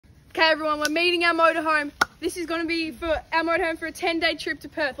Okay, everyone, we're meeting our motorhome. This is going to be for our motorhome for a 10-day trip to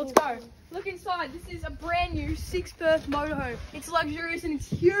Perth. Let's go. Look inside. This is a brand new 6-berth motorhome. It's luxurious and it's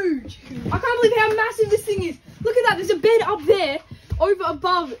huge. I can't believe how massive this thing is. Look at that. There's a bed up there, over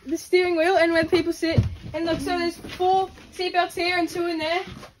above the steering wheel and where people sit. And look, so there's 4 seatbelts here and 2 in there.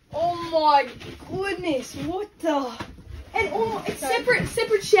 Oh my goodness! What the? And oh, it's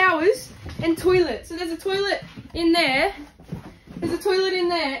separate showers and toilet. So there's a toilet in there. There's a toilet in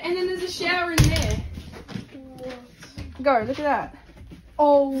there, and then there's a shower in there. What? Go, look at that.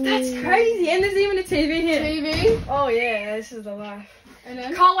 Oh, that's crazy. And there's even a TV here. TV? Oh yeah, this is the life. And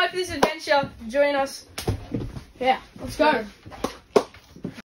then, can't wait for this adventure. Join us. Yeah, let's go.